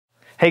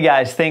Hey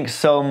guys, thanks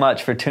so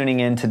much for tuning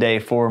in today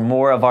for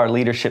more of our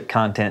leadership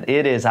content.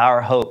 It is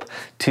our hope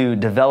to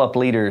develop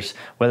leaders,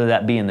 whether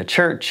that be in the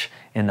church,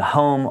 in the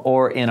home,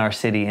 or in our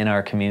city, in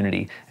our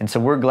community. And so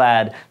we're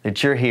glad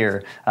that you're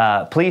here.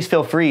 Please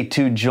feel free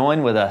to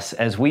join with us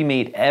as we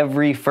meet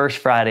every first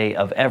Friday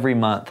of every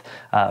month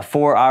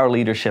for our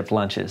leadership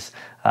lunches.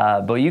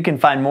 But you can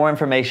find more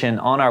information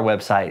on our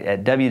website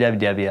at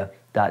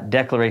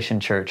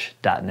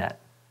www.declarationchurch.net.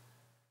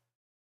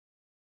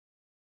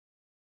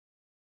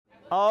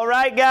 All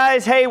right,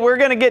 guys. Hey, we're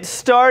going to get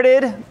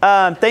started.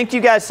 Thank you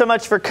guys so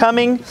much for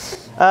coming.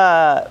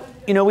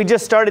 We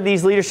just started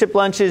these leadership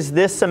lunches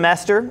this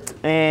semester,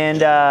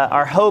 and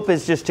our hope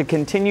is just to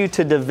continue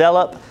to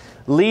develop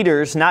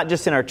leaders, not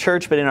just in our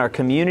church, but in our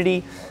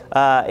community,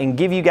 and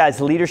give you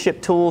guys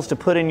leadership tools to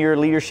put in your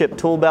leadership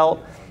tool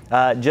belt,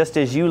 just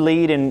as you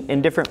lead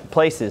in different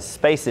places,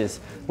 spaces,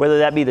 whether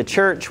that be the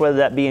church, whether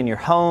that be in your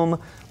home,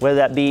 whether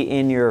that be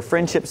in your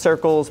friendship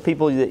circles,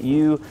 people that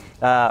you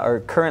are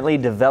currently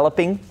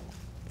developing,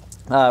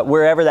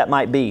 wherever that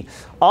might be.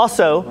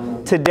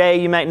 Also,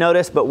 today you might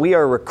notice, but we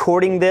are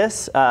recording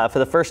this for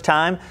the first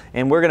time,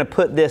 and we're going to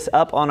put this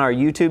up on our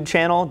YouTube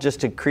channel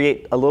just to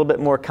create a little bit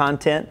more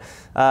content.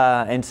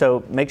 And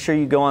so make sure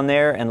you go on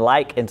there and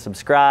like and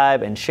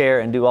subscribe and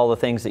share and do all the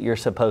things that you're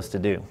supposed to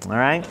do. All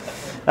right?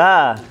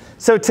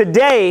 So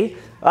today,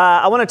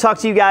 I want to talk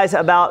to you guys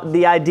about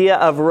the idea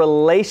of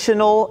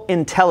relational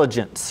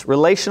intelligence.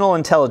 Relational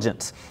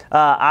intelligence.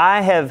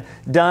 I have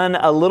done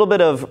a little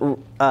bit of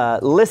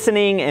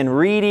listening and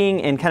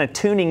reading and kind of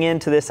tuning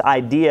into this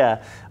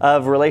idea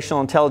of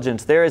relational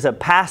intelligence. There is a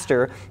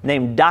pastor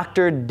named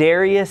Dr.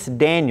 Dharius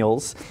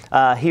Daniels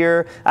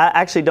here. I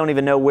actually don't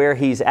even know where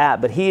he's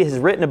at, but he has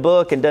written a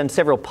book and done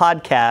several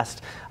podcasts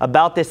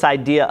about this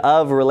idea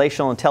of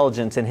relational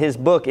intelligence, and his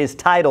book is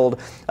titled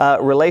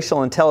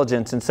Relational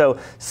Intelligence. And so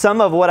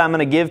some of what I'm going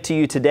to give to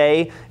you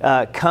today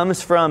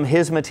comes from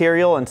his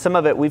material, and some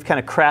of it we've kind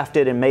of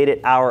crafted and made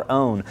it our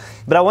own.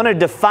 But I want to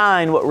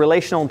define what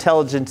relational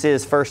intelligence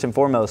is first and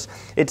foremost.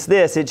 It's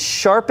this: it's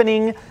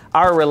sharpening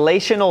our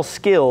relational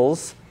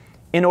skills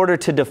in order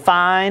to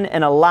define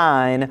and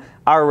align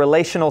our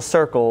relational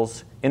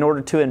circles in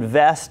order to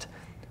invest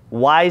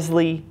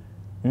wisely,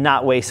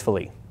 not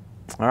wastefully.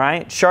 All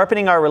right?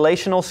 Sharpening our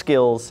relational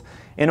skills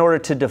in order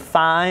to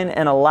define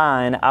and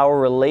align our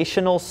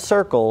relational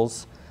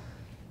circles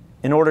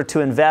in order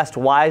to invest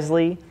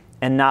wisely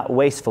and not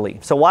wastefully.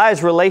 So why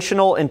is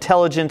relational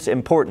intelligence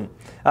important?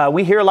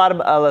 We hear a lot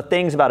of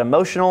things about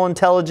emotional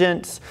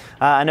intelligence.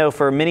 I know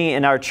for many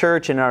in our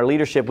church and our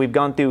leadership, we've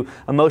gone through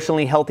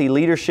emotionally healthy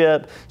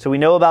leadership. So we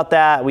know about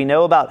that. We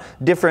know about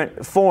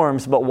different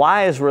forms. But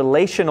why is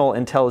relational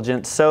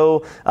intelligence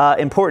so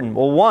important?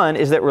 Well, one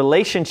is that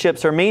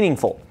relationships are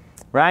meaningful.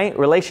 Right?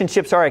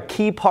 Relationships are a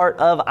key part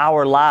of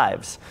our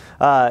lives.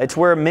 It's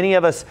where many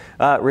of us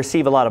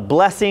receive a lot of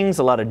blessings,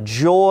 a lot of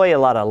joy, a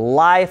lot of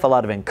life, a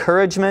lot of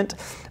encouragement.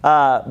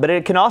 But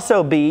it can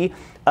also be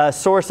a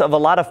source of a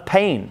lot of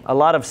pain, a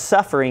lot of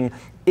suffering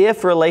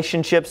if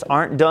relationships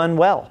aren't done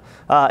well,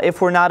 if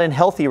we're not in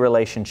healthy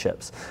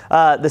relationships.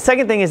 The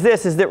second thing is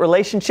this, is that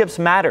relationships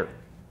matter.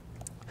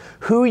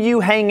 Who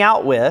you hang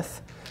out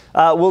with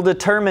will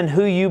determine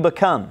who you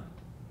become.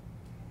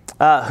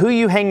 Who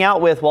you hang out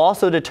with will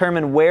also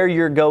determine where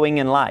you're going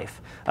in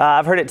life.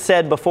 I've heard it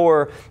said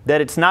before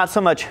that it's not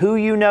so much who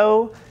you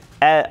know,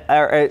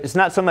 or it's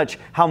not so much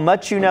how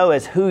much you know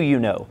as who you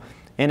know.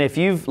 And if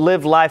you've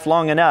lived life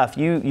long enough,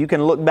 you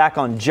can look back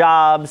on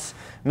jobs,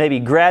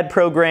 maybe grad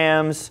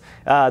programs,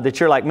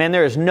 that you're like, man,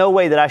 there is no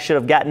way that I should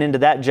have gotten into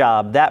that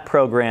job, that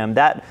program,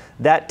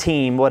 that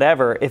team,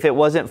 whatever, if it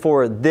wasn't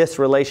for this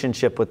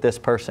relationship with this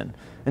person.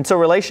 And so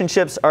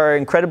relationships are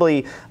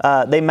incredibly,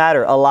 they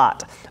matter a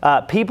lot.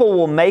 People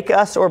will make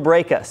us or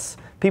break us.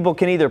 People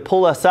can either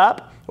pull us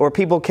up or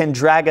people can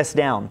drag us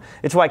down.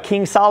 It's why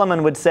King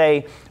Solomon would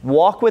say,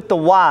 walk with the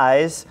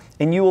wise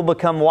and you will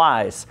become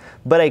wise,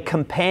 but a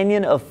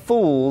companion of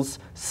fools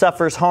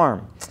suffers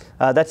harm.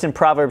 That's in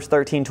Proverbs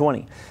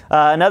 13:20.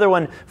 Another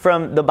one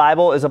from the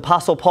Bible is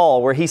Apostle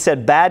Paul, where he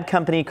said, bad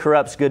company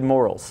corrupts good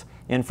morals,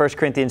 in 1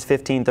 Corinthians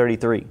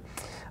 15:33.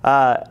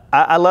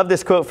 I love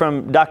this quote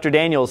from Dr.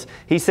 Daniels.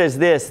 He says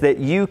this, that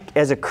you,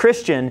 as a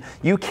Christian,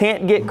 you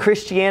can't get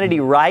Christianity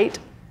right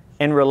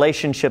and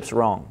relationships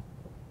wrong.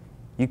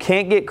 You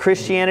can't get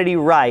Christianity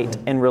right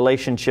and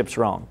relationships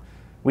wrong.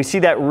 We see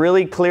that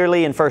really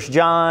clearly in 1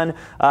 John,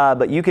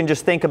 but you can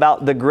just think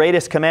about the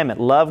greatest commandment.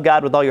 Love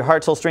God with all your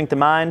heart, soul, strength, and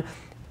mind,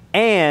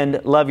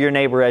 and love your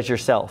neighbor as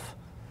yourself.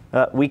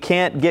 We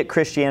can't get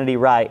Christianity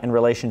right and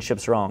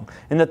relationships wrong.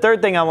 And the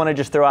third thing I want to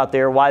just throw out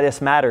there, why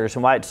this matters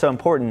and why it's so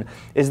important,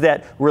 is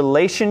that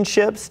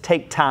relationships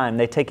take time.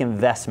 They take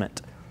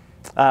investment.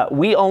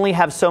 We only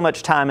have so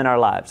much time in our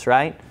lives,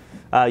 right?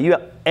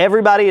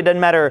 Everybody, it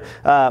doesn't matter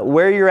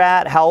where you're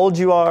at, how old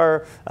you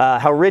are,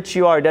 how rich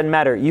you are, it doesn't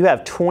matter. You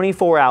have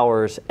 24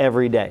 hours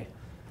every day.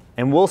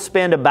 And we'll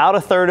spend about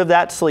a third of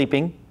that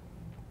sleeping,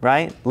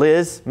 right?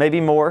 Liz,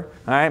 maybe more,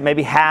 all right?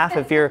 Maybe half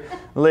if you're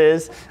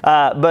Liz.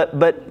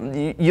 But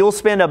you'll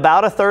spend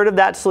about a third of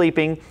that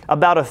sleeping,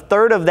 about a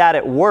third of that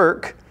at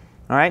work,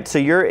 all right? So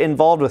you're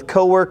involved with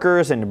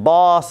coworkers and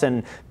boss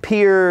and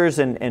peers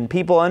and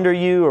people under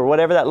you or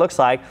whatever that looks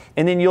like.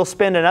 And then you'll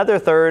spend another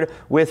third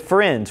with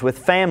friends, with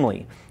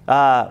family,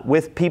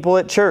 with people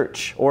at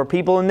church or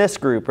people in this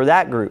group or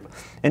that group.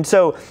 And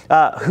so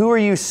who are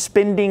you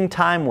spending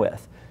time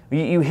with?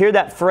 You hear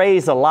that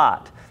phrase a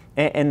lot.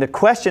 And the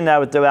question that I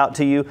would throw out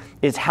to you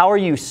is, how are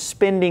you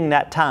spending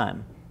that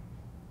time?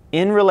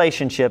 In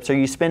relationships, are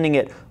you spending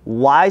it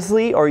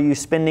wisely or are you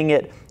spending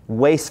it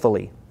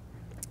wastefully?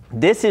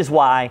 This is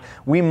why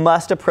we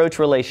must approach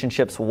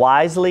relationships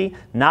wisely,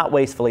 not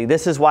wastefully.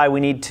 This is why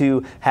we need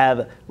to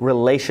have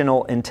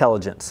relational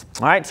intelligence.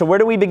 All right, so where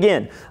do we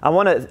begin? I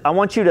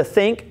want you to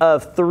think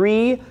of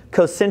 3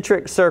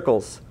 concentric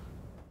circles.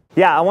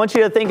 Yeah, I want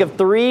you to think of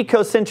 3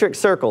 concentric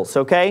circles,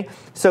 okay?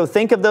 So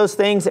think of those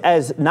things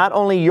as not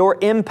only your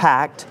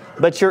impact,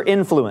 but your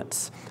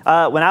influence.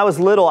 When I was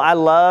little, I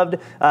loved,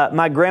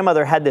 my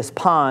grandmother had this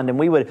pond, and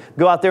we would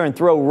go out there and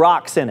throw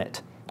rocks in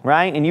it,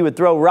 right? And you would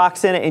throw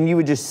rocks in it, and you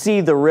would just see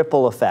the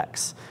ripple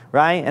effects,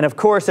 right? And of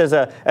course, as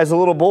a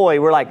little boy,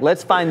 we're like,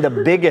 let's find the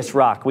biggest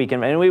rock we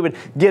can. And we would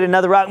get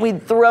another rock, and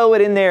we'd throw it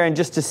in there and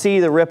just to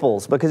see the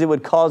ripples, because it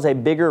would cause a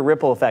bigger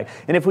ripple effect.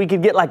 And if we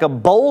could get like a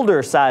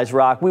boulder-sized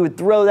rock, we would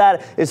throw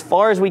that as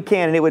far as we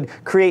can, and it would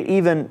create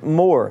even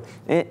more.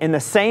 And the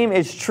same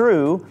is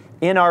true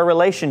in our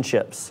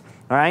relationships.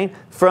 All right?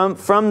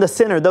 From the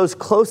center, those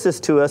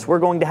closest to us, we're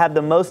going to have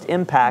the most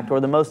impact or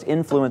the most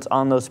influence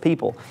on those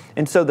people.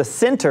 And so the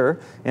center,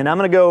 and I'm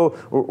going to go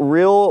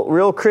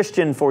real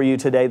Christian for you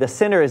today, the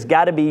center has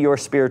got to be your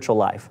spiritual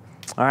life.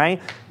 All right?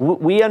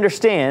 We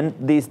understand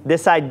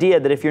this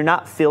idea that if you're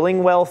not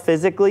feeling well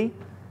physically,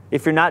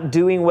 if you're not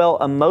doing well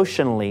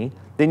emotionally,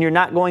 then you're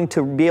not going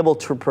to be able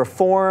to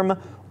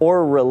perform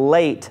or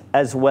relate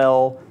as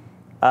well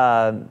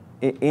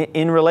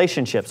in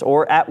relationships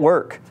or at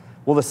work.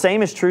 Well, the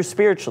same is true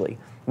spiritually.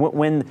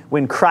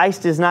 When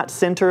Christ is not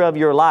center of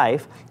your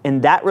life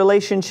and that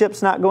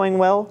relationship's not going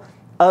well,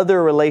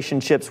 other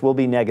relationships will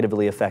be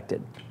negatively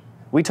affected.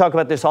 We talk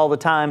about this all the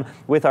time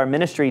with our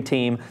ministry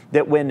team,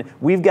 that when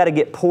we've got to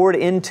get poured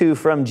into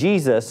from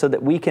Jesus so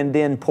that we can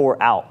then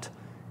pour out.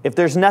 If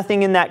there's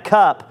nothing in that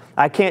cup,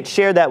 I can't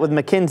share that with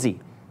Mackenzie,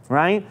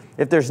 right?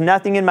 If there's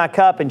nothing in my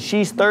cup and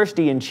she's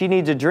thirsty and she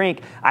needs a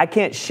drink, I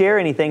can't share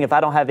anything if I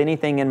don't have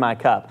anything in my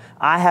cup.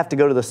 I have to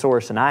go to the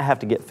source and I have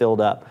to get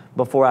filled up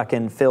before I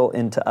can fill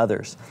into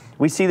others.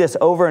 We see this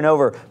over and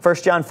over. 1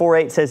 John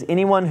 4:8 says,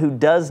 anyone who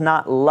does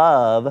not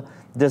love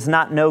does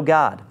not know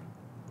God,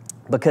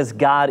 because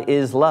God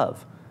is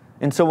love.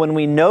 And so when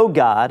we know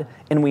God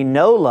and we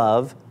know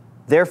love,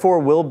 therefore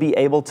we'll be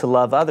able to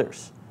love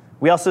others.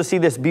 We also see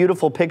this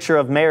beautiful picture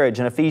of marriage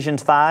in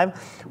Ephesians 5,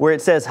 where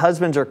it says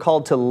husbands are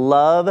called to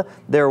love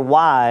their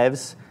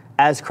wives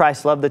as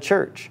Christ loved the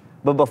church.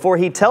 But before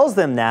he tells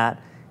them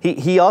that,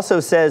 he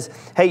also says,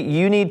 hey,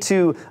 you need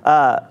to,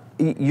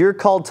 you're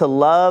called to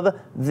love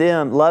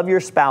them, love your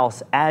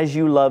spouse as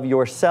you love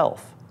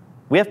yourself.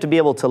 We have to be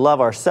able to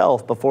love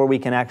ourselves before we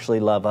can actually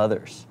love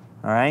others.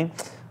 All right?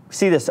 We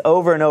see this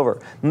over and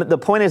over. The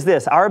point is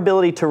this: our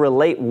ability to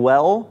relate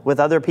well with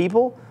other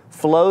people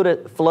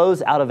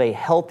flows out of a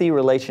healthy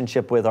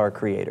relationship with our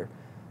Creator.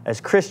 As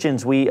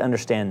Christians, we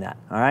understand that,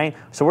 all right?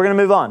 So we're going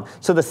to move on.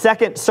 So the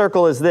second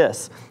circle is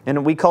this,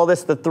 and we call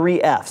this the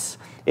 3 F's.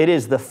 It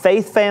is the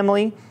faith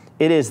family,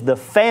 it is the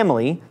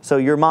family, so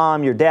your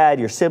mom, your dad,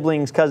 your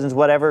siblings, cousins,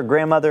 whatever,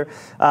 grandmother,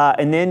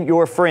 and then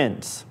your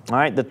friends, all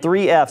right? The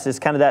 3 F's is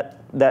kind of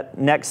that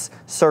next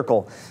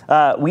circle.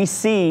 We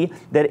see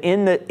that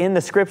in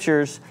the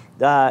Scriptures,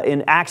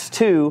 in Acts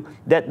 2,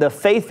 that the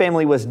faith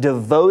family was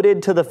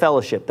devoted to the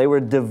fellowship. They were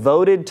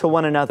devoted to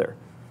one another,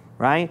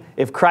 right?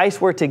 If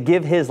Christ were to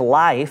give his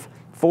life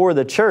for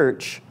the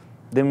church,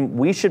 then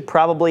we should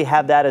probably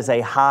have that as a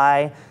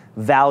high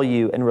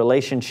value and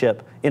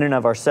relationship in and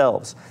of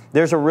ourselves.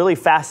 There's a really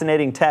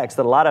fascinating text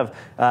that a lot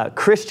of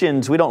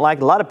Christians, we don't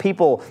like. A lot of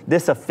people,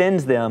 this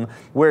offends them,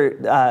 where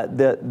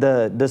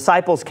the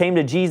disciples came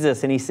to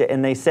Jesus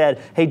and they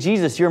said, hey,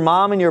 Jesus, your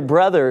mom and your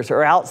brothers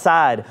are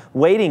outside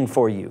waiting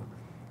for you.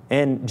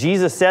 And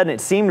Jesus said, and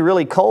it seemed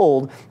really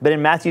cold, but in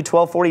Matthew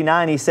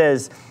 12:49,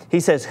 he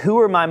says, who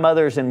are my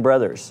mothers and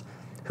brothers?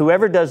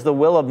 Whoever does the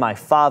will of my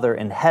Father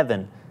in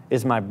heaven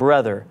is my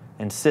brother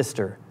and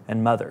sister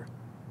and mother.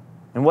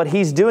 And what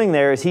he's doing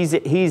there is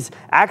he's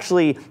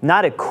actually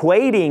not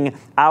equating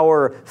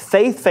our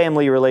faith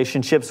family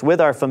relationships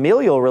with our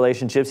familial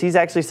relationships. He's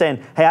actually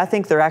saying, hey, I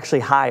think they're actually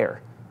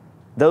higher.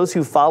 Those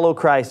who follow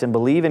Christ and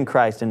believe in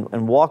Christ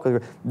and walk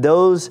with Christ,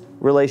 those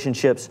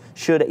relationships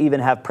should even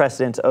have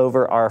precedence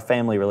over our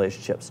family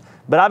relationships.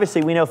 But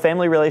obviously, we know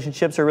family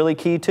relationships are really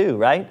key too,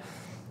 right?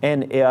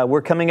 And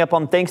we're coming up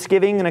on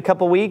Thanksgiving in a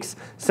couple weeks.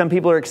 Some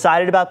people are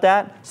excited about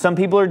that. Some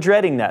people are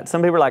dreading that.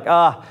 Some people are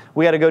like,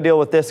 we got to go deal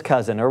with this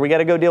cousin, or we got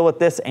to go deal with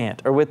this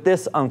aunt, or with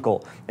this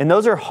uncle. And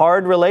those are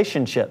hard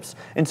relationships.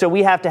 And so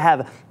we have to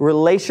have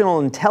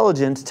relational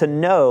intelligence to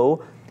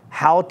know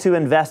how to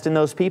invest in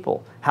those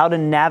people, how to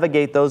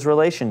navigate those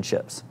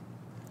relationships.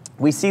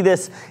 We see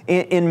this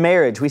in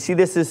marriage. We see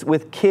this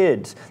with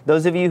kids.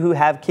 Those of you who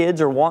have kids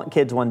or want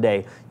kids one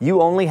day,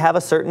 you only have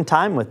a certain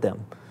time with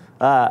them.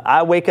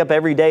 I wake up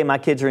every day, my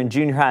kids are in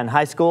junior high and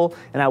high school,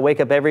 and I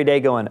wake up every day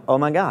going, oh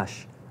my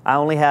gosh, I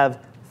only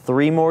have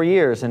 3 more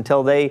years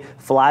until they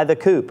fly the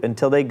coop,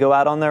 until they go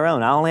out on their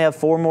own. I only have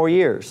 4 more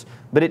years.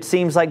 But it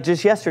seems like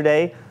just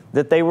yesterday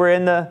that they were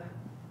in the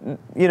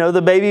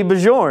baby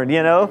Bajorn,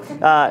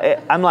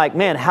 I'm like,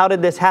 man, how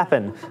did this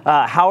happen?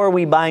 How are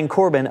we buying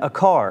Corbin a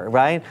car,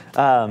 right?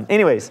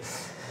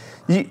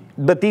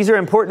 But these are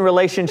important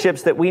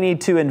relationships that we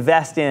need to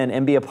invest in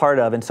and be a part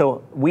of. And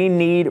so we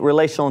need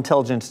relational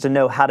intelligence to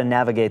know how to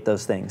navigate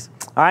those things.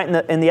 All right,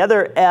 and the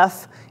other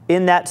F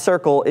in that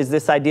circle is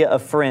this idea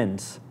of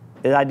friends,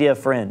 the idea of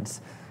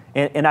friends.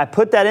 And I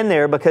put that in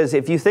there because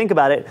if you think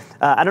about it,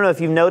 I don't know if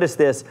you've noticed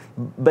this,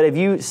 but have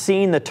you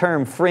seen the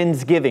term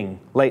Friendsgiving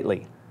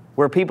lately?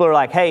 Where people are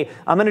like, hey,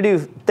 I'm going to do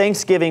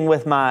Thanksgiving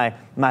with my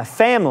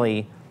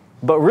family,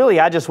 but really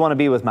I just want to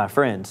be with my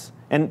friends.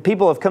 And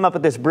people have come up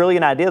with this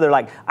brilliant idea. They're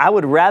like, I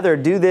would rather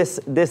do this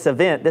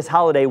event, this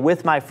holiday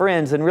with my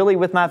friends than really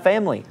with my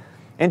family.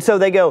 And so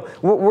they go,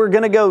 we're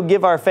going to go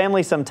give our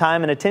family some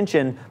time and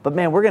attention, but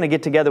man, we're going to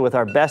get together with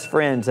our best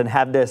friends and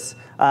have this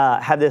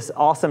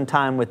awesome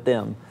time with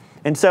them.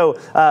 And so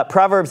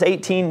Proverbs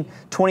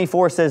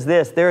 18:24 says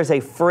this, there is a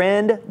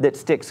friend that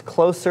sticks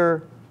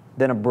closer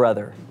than a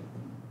brother.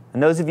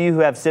 And those of you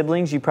who have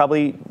siblings, you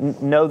probably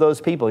know those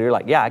people. You're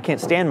like, yeah, I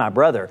can't stand my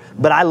brother,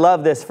 but I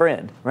love this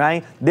friend,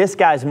 right? This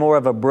guy's more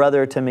of a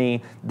brother to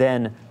me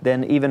than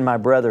even my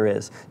brother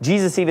is.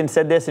 Jesus even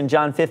said this in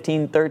John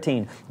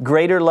 15:13.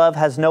 Greater love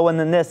has no one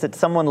than this, that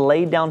someone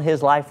laid down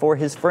his life for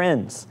his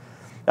friends.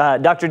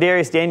 Dr.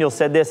 Darius Daniels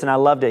said this, and I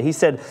loved it. He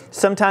said,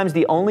 sometimes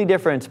the only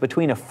difference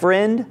between a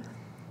friend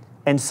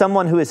and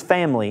someone who is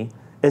family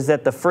is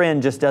that the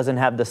friend just doesn't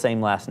have the same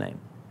last name.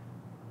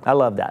 I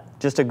love that.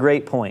 Just a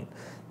great point.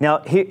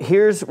 Now,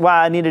 here's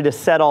why I needed to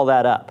set all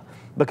that up,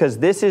 because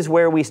this is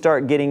where we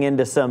start getting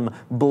into some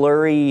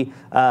blurry,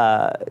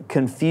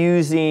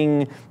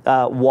 confusing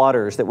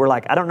waters that we're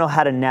like, I don't know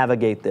how to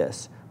navigate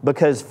this.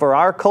 Because for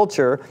our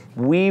culture,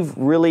 we've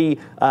really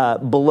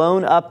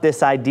blown up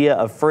this idea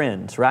of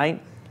friends,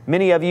 right?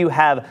 Many of you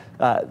have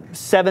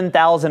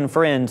 7,000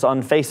 friends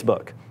on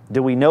Facebook.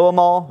 Do we know them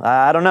all?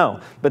 I don't know.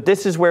 But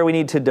this is where we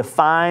need to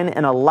define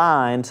and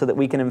align so that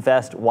we can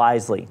invest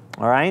wisely,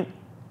 all right?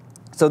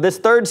 So this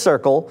third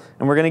circle,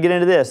 and we're going to get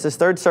into this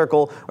third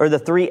circle are the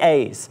 3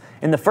 A's.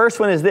 And the first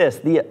one is this,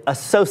 the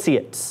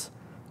associates.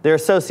 They're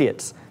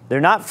associates.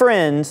 They're not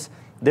friends,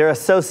 they're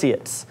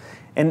associates.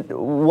 And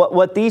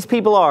what these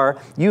people are,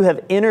 you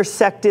have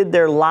intersected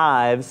their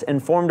lives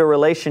and formed a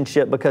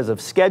relationship because of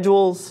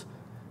schedules,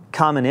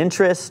 common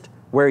interest,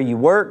 where you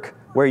work,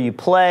 where you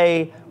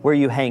play, where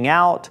you hang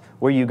out,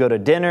 where you go to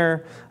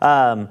dinner.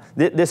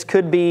 This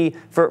could be,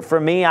 for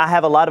me, I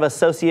have a lot of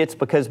associates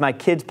because my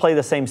kids play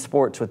the same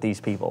sports with these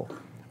people.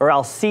 Or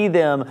I'll see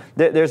them.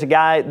 There's a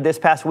guy this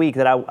past week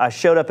that I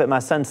showed up at my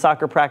son's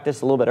soccer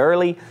practice a little bit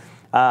early.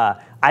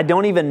 I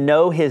don't even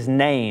know his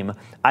name.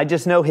 I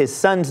just know his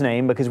son's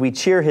name because we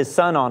cheer his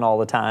son on all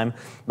the time.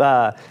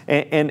 But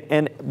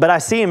I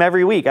see him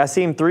every week. I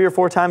see him 3 or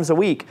 4 times a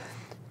week.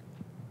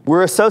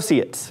 We're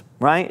associates,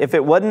 right? If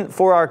it wasn't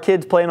for our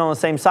kids playing on the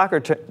same soccer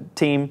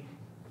team,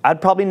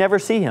 I'd probably never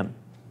see him.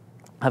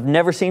 I've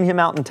never seen him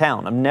out in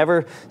town. I've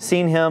never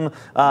seen him,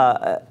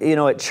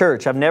 at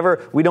church.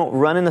 We don't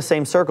run in the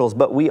same circles,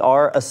 but we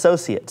are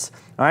associates.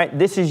 All right.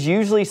 This is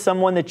usually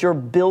someone that you're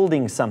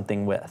building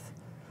something with.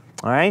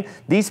 All right.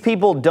 These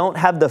people don't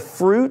have the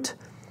fruit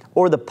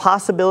or the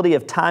possibility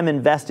of time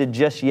invested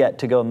just yet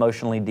to go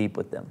emotionally deep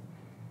with them.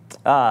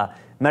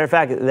 Matter of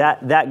fact,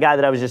 that guy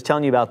that I was just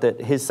telling you about,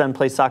 that his son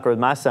plays soccer with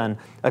my son,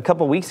 a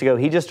couple weeks ago,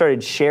 he just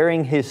started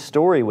sharing his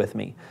story with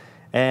me.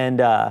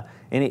 And I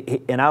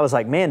was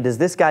like, man, does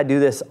this guy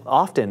do this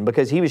often?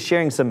 Because he was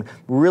sharing some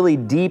really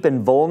deep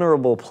and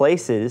vulnerable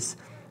places,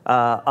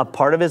 a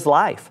part of his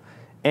life.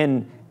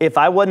 And if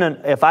I wasn't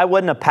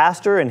a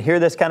pastor and hear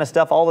this kind of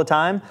stuff all the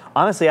time,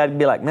 honestly, I'd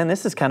be like, man,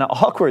 this is kind of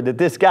awkward that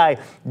this guy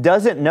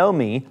doesn't know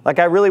me. Like,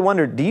 I really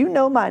wondered, do you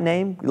know my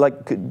name?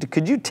 Like,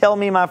 could you tell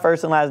me my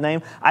first and last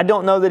name? I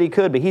don't know that he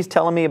could, but he's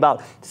telling me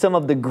about some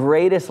of the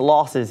greatest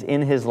losses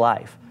in his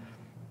life.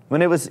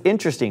 When it was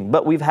interesting,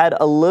 but we've had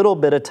a little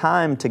bit of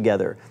time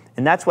together.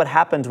 And that's what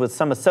happens with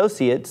some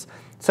associates.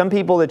 Some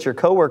people that you're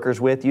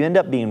coworkers with, you end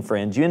up being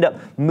friends. You end up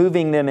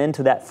moving them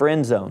into that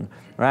friend zone,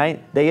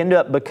 right? They end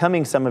up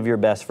becoming some of your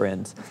best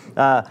friends.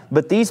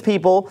 But these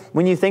people,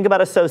 when you think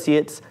about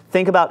associates,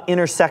 think about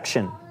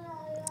intersection.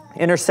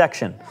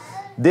 Intersection.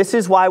 This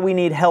is why we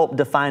need help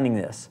defining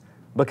this.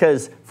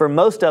 Because for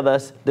most of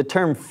us, the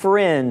term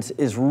friends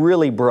is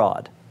really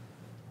broad.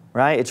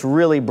 Right? It's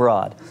really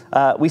broad.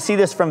 We see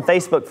this from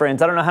Facebook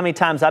friends. I don't know how many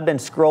times I've been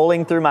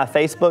scrolling through my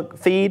Facebook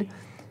feed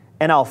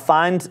and I'll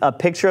find a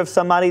picture of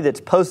somebody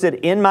that's posted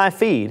in my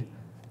feed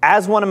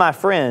as one of my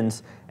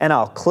friends, and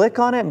I'll click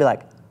on it and be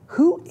like,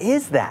 who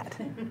is that?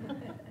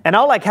 And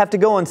I'll like have to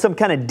go on some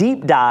kind of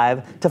deep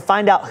dive to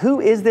find out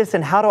who is this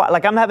and how do I,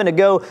 like I'm having to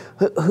go,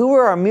 who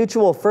are our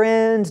mutual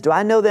friends? Do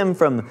I know them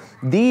from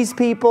these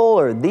people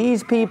or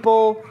these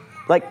people?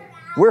 Like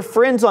we're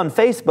friends on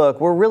Facebook,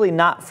 we're really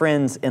not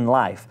friends in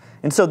life.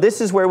 And so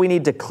this is where we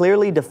need to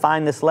clearly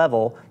define this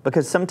level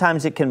because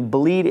sometimes it can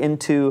bleed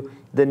into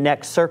the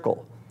next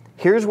circle.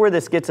 Here's where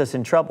this gets us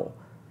in trouble.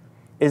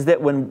 Is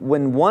that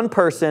when one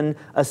person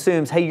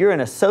assumes, hey, you're an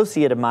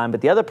associate of mine,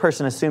 but the other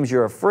person assumes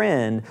you're a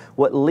friend,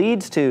 what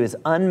leads to is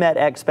unmet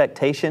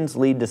expectations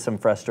lead to some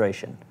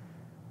frustration.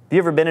 Have you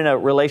ever been in a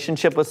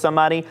relationship with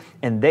somebody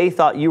and they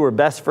thought you were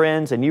best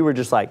friends and you were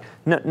just like,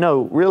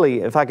 no,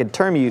 really, if I could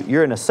term you,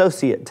 you're an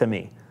associate to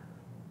me.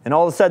 And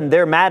all of a sudden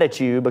they're mad at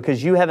you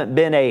because you haven't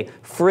been a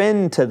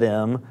friend to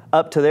them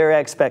up to their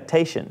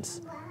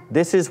expectations.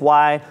 This is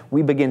why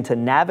we begin to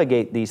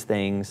navigate these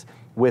things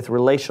with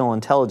relational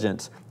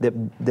intelligence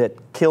that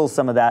kills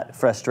some of that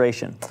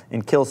frustration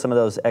and kills some of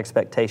those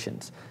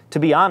expectations. To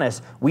be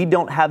honest, we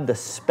don't have the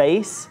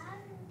space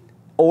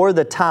or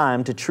the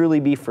time to truly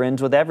be friends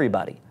with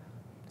everybody.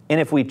 And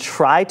if we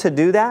try to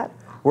do that,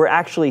 we're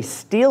actually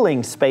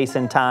stealing space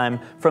and time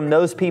from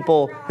those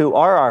people who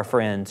are our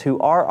friends, who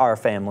are our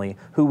family,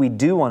 who we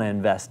do want to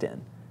invest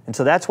in. And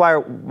so that's why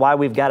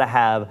we've got to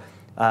have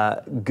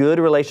good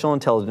relational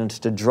intelligence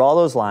to draw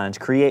those lines,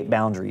 create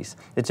boundaries.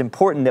 It's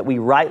important that we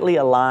rightly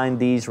align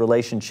these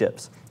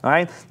relationships. All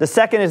right. The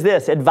second is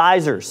this: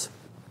 advisors.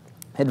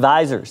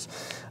 Advisors.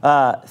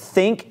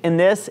 Think in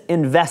this: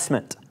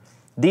 investment.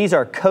 These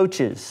are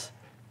coaches,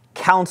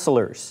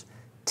 counselors,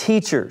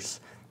 teachers.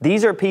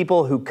 These are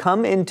people who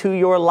come into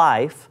your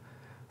life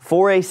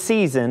for a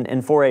season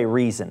and for a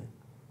reason.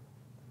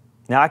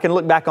 Now, I can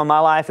look back on my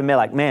life and be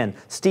like, man,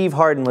 Steve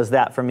Harden was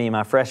that for me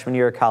my freshman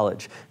year of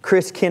college.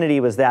 Chris Kennedy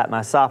was that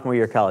my sophomore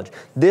year of college.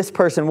 This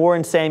person,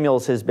 Warren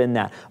Samuels, has been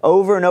that.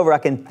 Over and over, I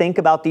can think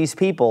about these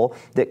people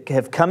that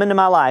have come into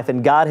my life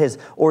and God has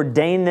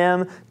ordained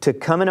them to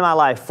come into my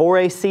life for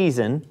a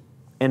season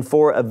and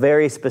for a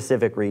very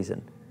specific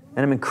reason.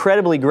 And I'm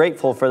incredibly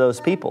grateful for those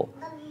people.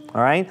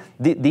 All right?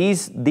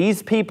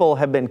 These people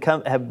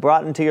have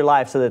brought into your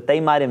life so that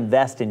they might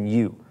invest in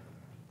you,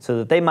 so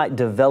that they might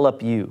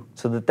develop you,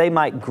 so that they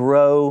might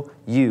grow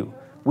you.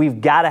 We've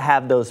got to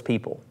have those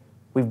people.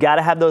 We've got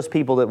to have those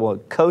people that will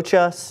coach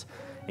us,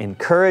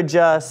 encourage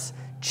us,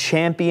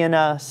 champion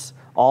us,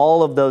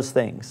 all of those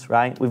things,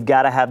 right? We've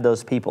got to have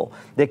those people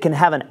that can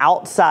have an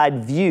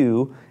outside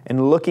view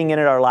and looking in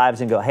at our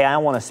lives and go, hey, I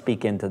want to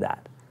speak into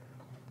that.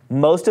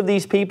 Most of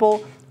these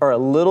people are a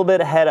little bit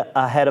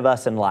ahead of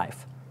us in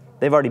life.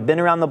 They've already been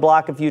around the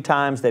block a few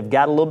times. They've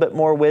got a little bit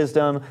more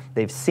wisdom.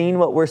 They've seen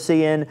what we're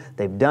seeing.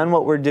 They've done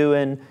what we're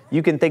doing.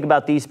 You can think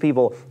about these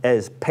people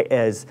as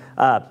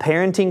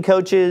parenting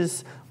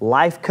coaches,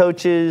 life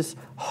coaches,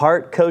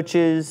 heart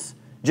coaches,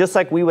 just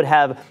like we would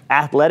have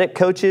athletic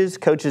coaches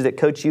that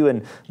coach you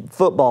in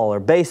football or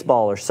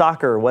baseball or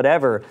soccer or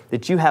whatever,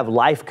 that you have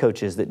life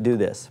coaches that do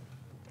this.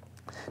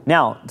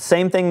 Now,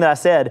 same thing that I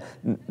said,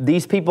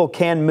 these people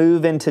can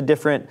move into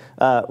different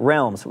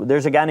realms.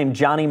 There's a guy named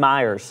Johnny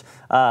Myers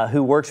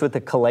who works with the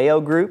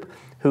Kaleo Group,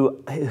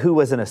 who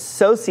was an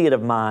associate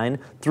of mine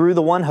through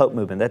the One Hope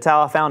movement. That's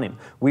how I found him.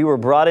 We were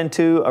brought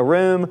into a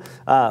room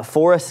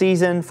for a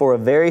season, for a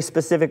very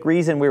specific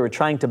reason. We were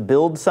trying to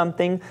build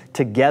something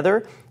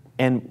together,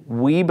 and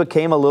we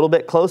became a little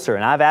bit closer.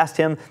 And I've asked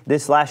him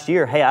this last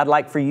year, hey, I'd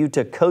like for you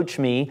to coach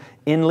me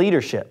in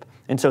leadership.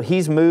 And so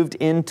he's moved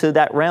into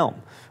that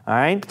realm. All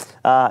right?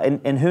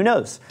 And who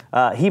knows?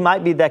 He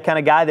might be that kind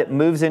of guy that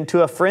moves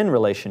into a friend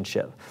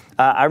relationship.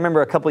 I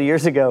remember a couple of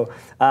years ago,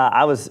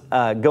 I was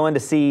going to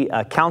see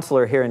a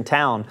counselor here in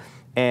town,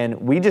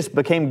 and we just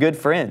became good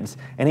friends.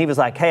 And he was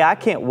like, hey, I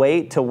can't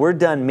wait till we're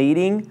done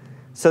meeting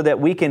so that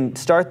we can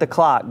start the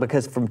clock,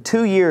 because from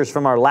 2 years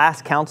from our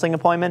last counseling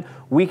appointment,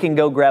 we can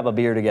go grab a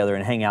beer together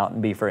and hang out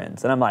and be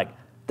friends. And I'm like,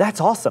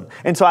 that's awesome.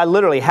 And so I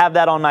literally have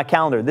that on my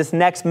calendar. This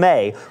next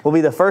May will be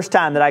the first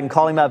time that I can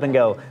call him up and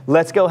go,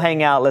 let's go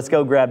hang out, let's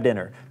go grab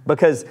dinner.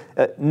 Because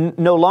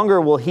no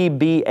longer will he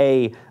be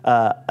an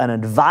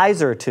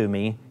advisor to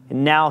me.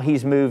 Now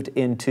he's moved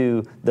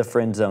into the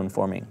friend zone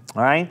for me.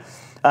 All right?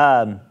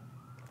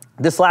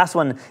 This last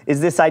one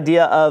is this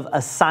idea of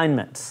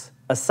assignments.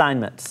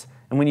 Assignments.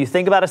 And when you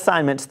think about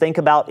assignments, think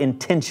about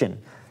intention.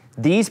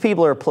 These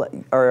people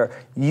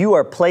you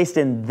are placed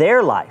in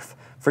their life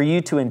for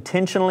you to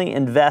intentionally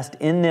invest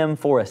in them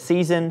for a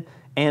season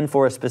and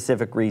for a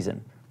specific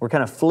reason. We're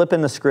kind of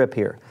flipping the script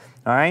here,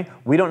 all right?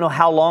 We don't know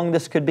how long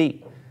this could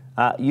be.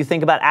 You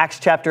think about Acts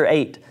chapter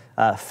 8,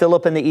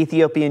 Philip and the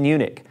Ethiopian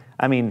eunuch.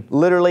 I mean,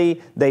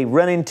 literally, they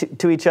run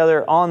into each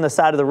other on the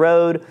side of the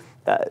road.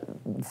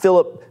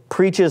 Philip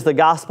preaches the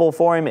gospel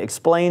for him,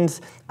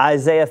 explains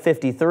Isaiah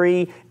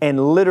 53,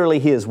 and literally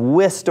he is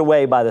whisked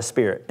away by the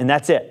Spirit, and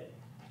that's it.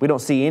 We don't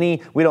see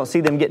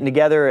them getting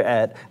together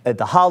at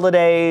the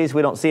holidays.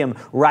 We don't see them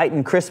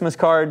writing Christmas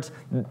cards.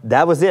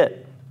 That was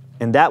it.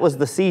 And that was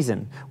the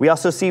season. We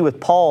also see with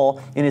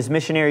Paul in his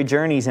missionary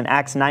journeys in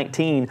Acts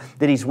 19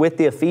 that he's with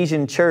the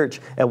Ephesian church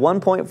at one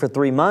point for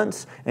 3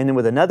 months and then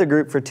with another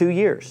group for 2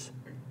 years.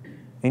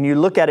 And you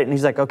look at it and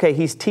he's like, okay,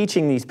 he's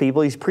teaching these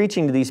people, he's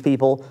preaching to these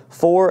people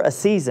for a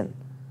season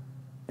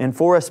and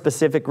for a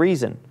specific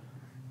reason.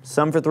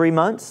 Some for 3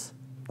 months,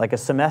 like a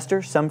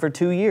semester, some for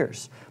 2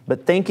 years.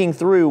 But thinking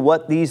through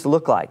what these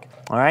look like,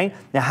 all right?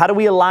 Now, how do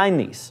we align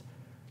these?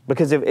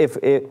 Because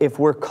if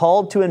we're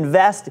called to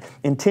invest,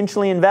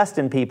 intentionally invest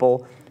in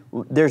people,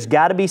 there's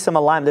got to be some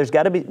alignment. There's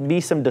got to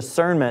be some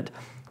discernment,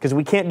 because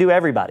we can't do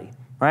everybody,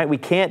 right? We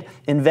can't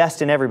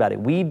invest in everybody.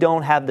 We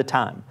don't have the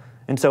time.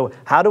 And so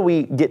how do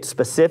we get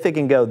specific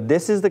and go,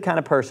 this is the kind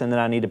of person that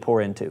I need to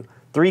pour into?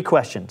 3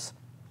 questions.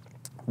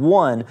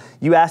 1,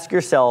 you ask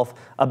yourself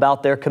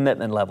about their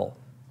commitment level.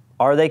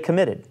 Are they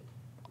committed?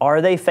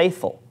 Are they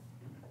faithful?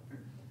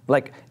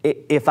 Like,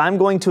 if I'm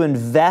going to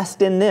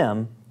invest in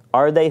them,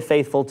 are they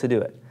faithful to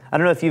do it? I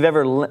don't know if you've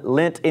ever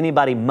lent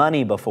anybody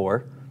money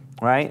before,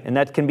 right? And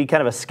that can be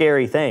kind of a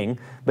scary thing.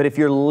 But if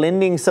you're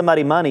lending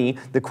somebody money,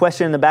 the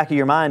question in the back of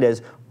your mind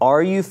is,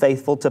 are you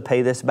faithful to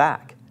pay this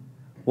back?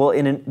 Well,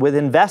 with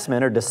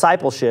investment or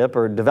discipleship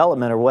or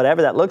development or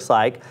whatever that looks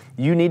like,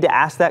 you need to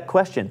ask that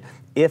question.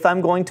 If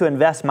I'm going to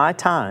invest my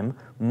time,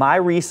 my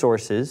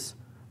resources,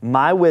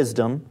 my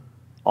wisdom,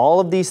 all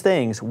of these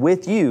things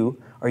with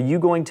you, are you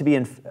going to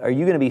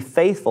be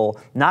faithful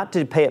not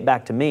to pay it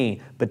back to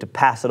me, but to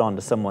pass it on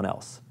to someone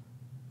else?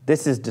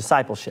 This is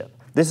discipleship.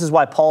 This is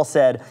why Paul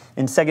said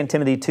in 2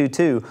 Timothy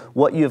 2:2,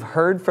 what you have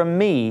heard from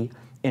me,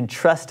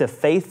 entrust to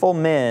faithful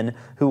men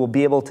who will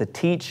be able to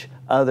teach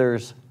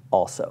others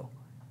also.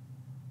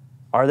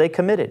 Are they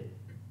committed?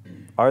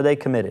 Are they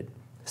committed?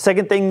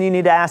 Second thing you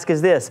need to ask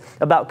is this,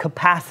 about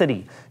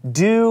capacity.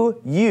 Do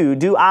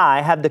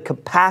I have the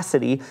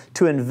capacity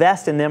to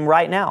invest in them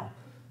right now?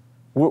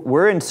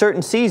 We're in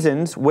certain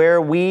seasons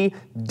where we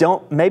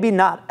don't maybe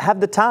not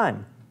have the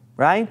time,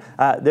 right?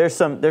 There's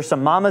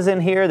some mamas in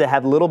here that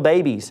have little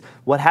babies.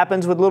 What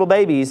happens with little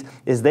babies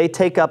is they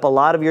take up a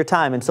lot of your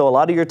time, and so a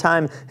lot of your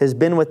time has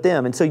been with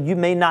them, and so you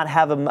may not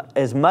have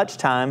as much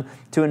time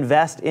to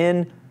invest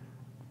in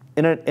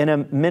a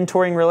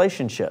mentoring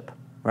relationship,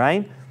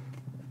 right?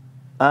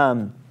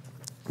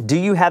 Do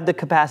you have the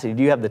capacity?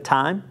 Do you have the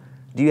time?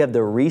 Do you have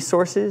the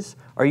resources?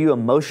 Are you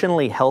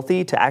emotionally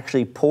healthy to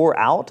actually pour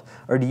out?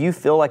 Or do you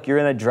feel like you're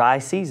in a dry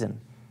season?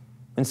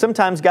 And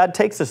sometimes God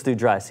takes us through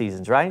dry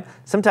seasons, right?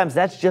 Sometimes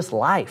that's just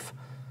life.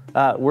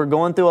 We're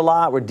going through a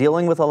lot. We're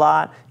dealing with a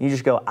lot. You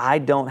just go, I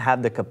don't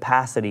have the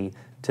capacity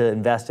to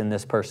invest in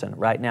this person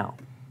right now.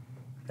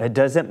 That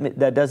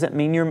doesn't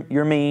mean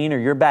you're mean or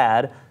you're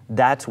bad.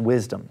 That's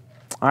wisdom.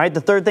 All right,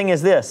 the third thing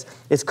is this,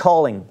 is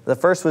calling. The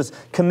first was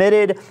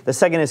committed. The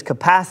second is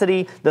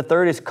capacity. The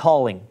third is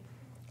calling.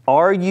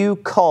 Are you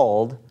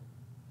called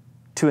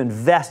to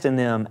invest in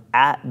them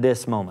at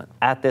this moment,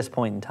 at this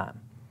point in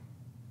time?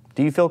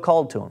 Do you feel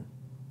called to them?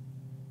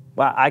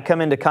 Well, I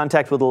come into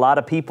contact with a lot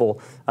of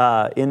people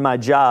in my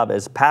job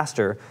as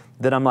pastor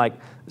that I'm like,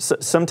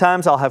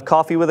 sometimes I'll have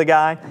coffee with a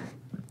guy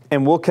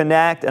and we'll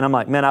connect and I'm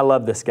like, man, I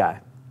love this guy.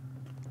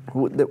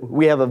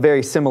 We have a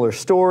very similar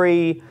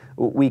story.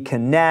 We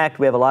connect.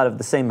 We have a lot of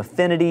the same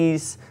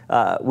affinities.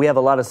 We have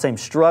a lot of the same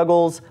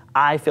struggles.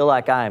 I feel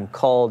like I am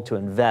called to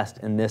invest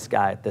in this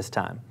guy at this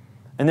time.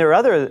 And there are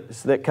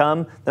others that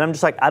come that I'm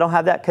just like, I don't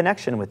have that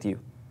connection with you.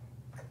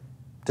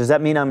 Does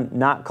that mean I'm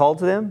not called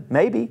to them?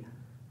 Maybe.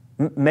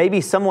 Maybe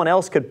someone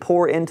else could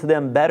pour into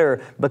them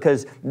better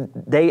because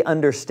they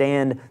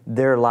understand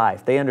their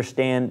life. They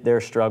understand their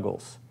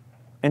struggles.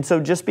 And so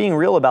just being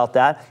real about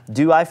that,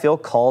 do I feel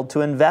called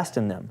to invest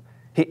in them?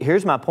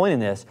 Here's my point in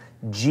this.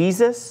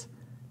 Jesus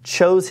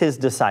chose his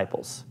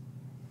disciples,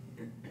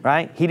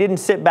 right? He didn't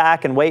sit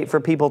back and wait for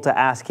people to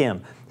ask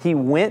him. He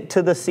went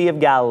to the Sea of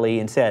Galilee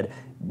and said,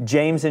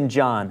 James and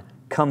John,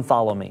 come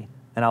follow me,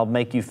 and I'll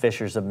make you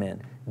fishers of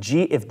men.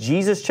 If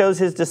Jesus chose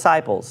his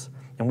disciples,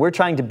 and we're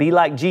trying to be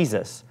like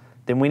Jesus,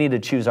 then we need to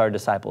choose our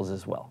disciples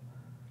as well.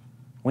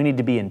 We need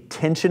to be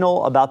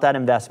intentional about that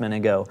investment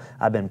and go,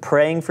 I've been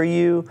praying for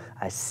you,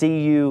 I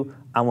see you,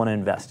 I want to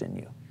invest in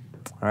you,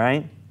 all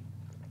right?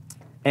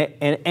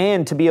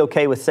 And to be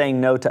okay with saying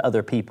no to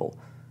other people,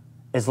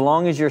 as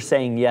long as you're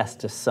saying yes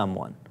to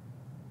someone.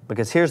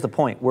 Because here's the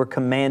point, we're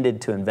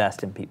commanded to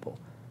invest in people.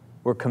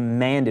 We're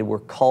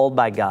called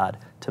by God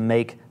to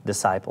make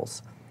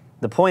disciples.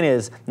 The point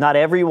is, not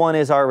everyone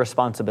is our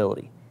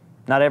responsibility.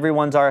 Not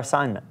everyone's our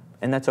assignment,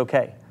 and that's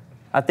okay.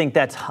 I think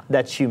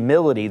that's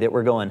humility that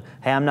we're going,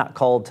 hey, I'm not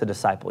called to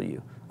disciple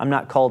you. I'm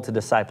not called to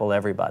disciple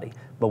everybody,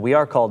 but we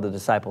are called to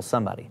disciple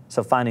somebody.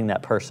 So finding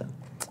that person,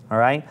 all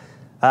right?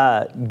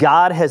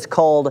 God has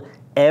called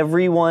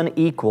everyone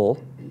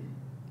equal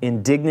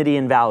in dignity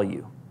and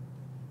value,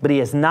 but he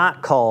has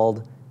not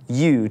called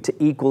you to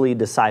equally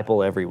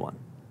disciple everyone.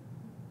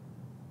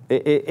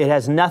 It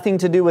has nothing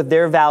to do with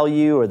their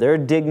value or their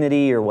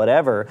dignity or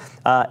whatever.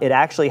 It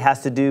actually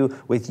has to do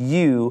with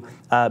you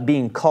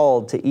being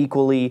called to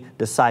equally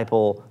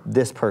disciple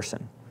this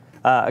person.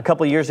 A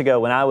couple years ago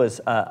when I was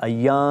a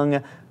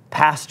young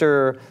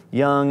pastor,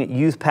 young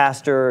youth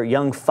pastor,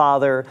 young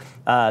father,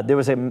 there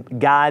was a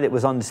guy that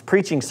was on this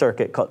preaching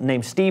circuit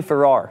named Steve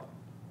Farrar.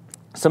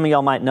 Some of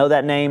y'all might know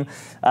that name.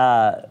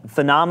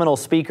 Phenomenal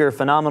speaker,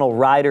 phenomenal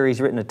writer.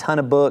 He's written a ton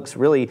of books,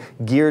 really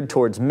geared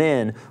towards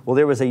men. Well,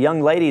 there was a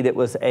young lady that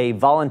was a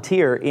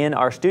volunteer in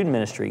our student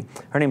ministry.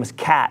 Her name was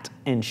Kat,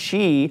 and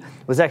she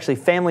was actually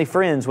family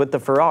friends with the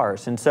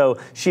Farrars. And so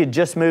she had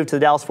just moved to the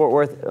Dallas-Fort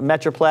Worth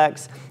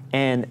Metroplex,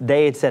 and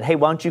they had said, hey,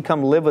 why don't you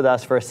come live with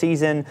us for a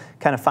season,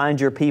 kind of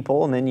find your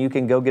people, and then you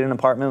can go get an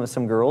apartment with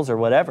some girls or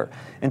whatever.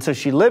 And so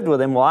she lived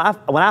with him. Well,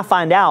 when I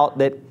find out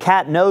that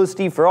Kat knows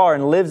Steve Farrar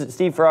and lives at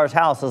Steve Farrar's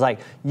house, I was like,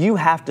 you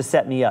have to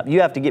set me up.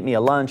 You have to get me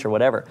a lunch or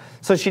whatever.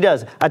 So she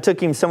does. I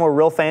took him somewhere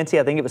real fancy.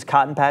 I think it was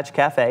Cotton Patch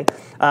Cafe.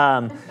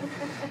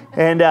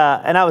 And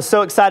I was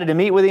so excited to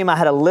meet with him. I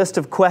had a list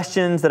of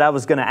questions that I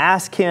was going to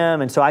ask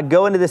him. And so I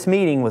go into this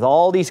meeting with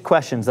all these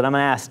questions that I'm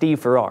going to ask Steve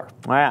Farrar.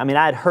 All right? I mean,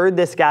 I had heard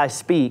this guy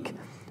speak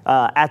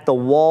at the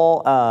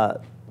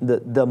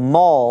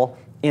mall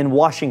in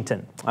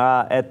Washington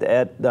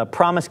at the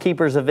Promise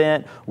Keepers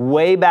event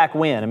way back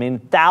when. I mean,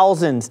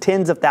 thousands,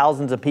 tens of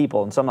thousands of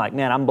people. And so I'm like,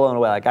 man, I'm blown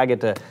away. Like, I get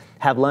to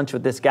have lunch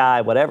with this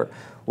guy, whatever.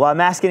 Well,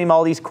 I'm asking him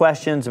all these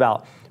questions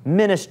about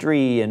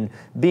ministry and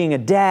being a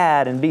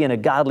dad and being a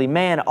godly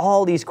man,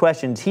 all these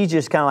questions. He's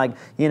just kind of like,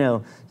 you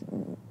know,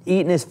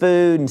 eating his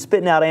food and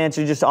spitting out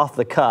answers just off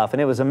the cuff.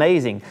 And it was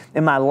amazing.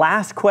 And my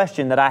last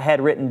question that I had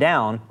written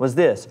down was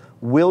this: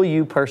 will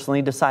you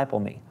personally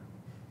disciple me?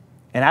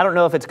 And I don't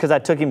know if it's because I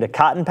took him to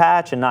Cotton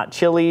Patch and not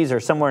Chili's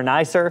or somewhere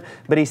nicer,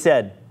 but he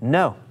said,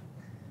 no,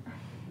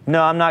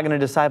 I'm not going to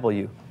disciple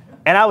you.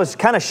 And I was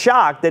kind of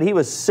shocked that he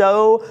was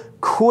so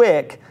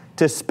quick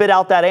to spit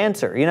out that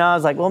answer. You know, I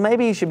was like, well,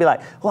 maybe you should be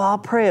like, well, I'll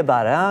pray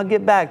about it. I'll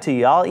get back to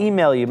you. I'll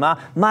email you.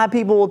 My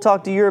people will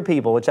talk to your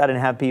people, which I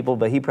didn't have people,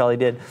 but he probably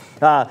did.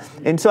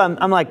 And so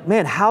I'm like,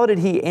 man, how did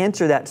he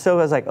answer that? So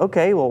I was like,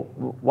 okay, well,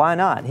 why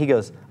not? He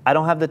goes, I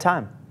don't have the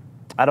time.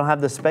 I don't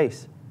have the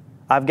space.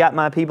 I've got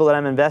my people that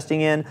I'm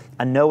investing in.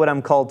 I know what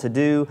I'm called to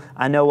do.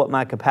 I know what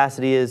my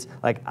capacity is.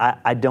 Like,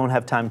 I don't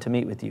have time to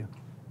meet with you.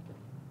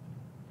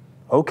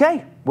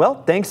 Okay,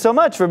 well, thanks so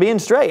much for being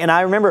straight. And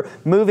I remember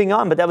moving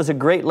on, but that was a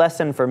great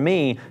lesson for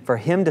me, for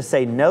him to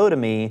say no to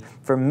me,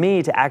 for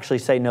me to actually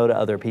say no to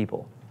other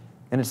people.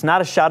 And it's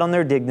not a shot on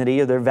their dignity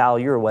or their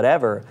value or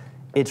whatever.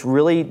 It's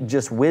really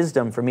just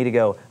wisdom for me to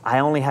go, I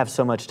only have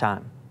so much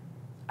time.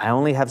 I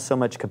only have so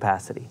much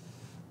capacity.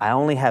 I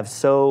only have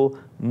so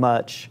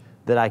much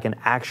that I can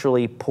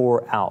actually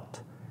pour out.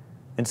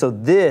 And so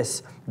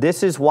this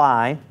is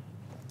why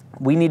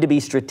we need to be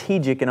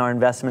strategic in our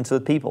investments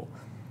with people.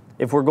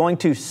 If we're going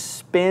to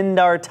spend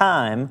our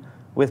time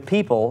with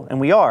people,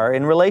 and we are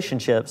in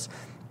relationships,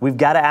 we've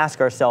got to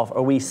ask ourselves,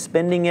 are we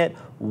spending it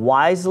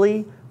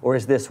wisely or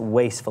is this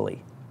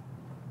wastefully?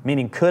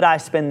 Meaning, could I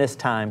spend this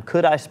time,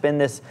 could I spend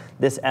this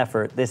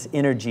effort, this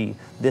energy,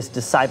 this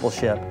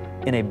discipleship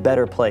in a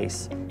better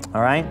place?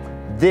 All right?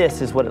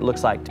 This is what it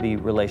looks like to be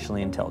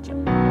relationally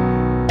intelligent.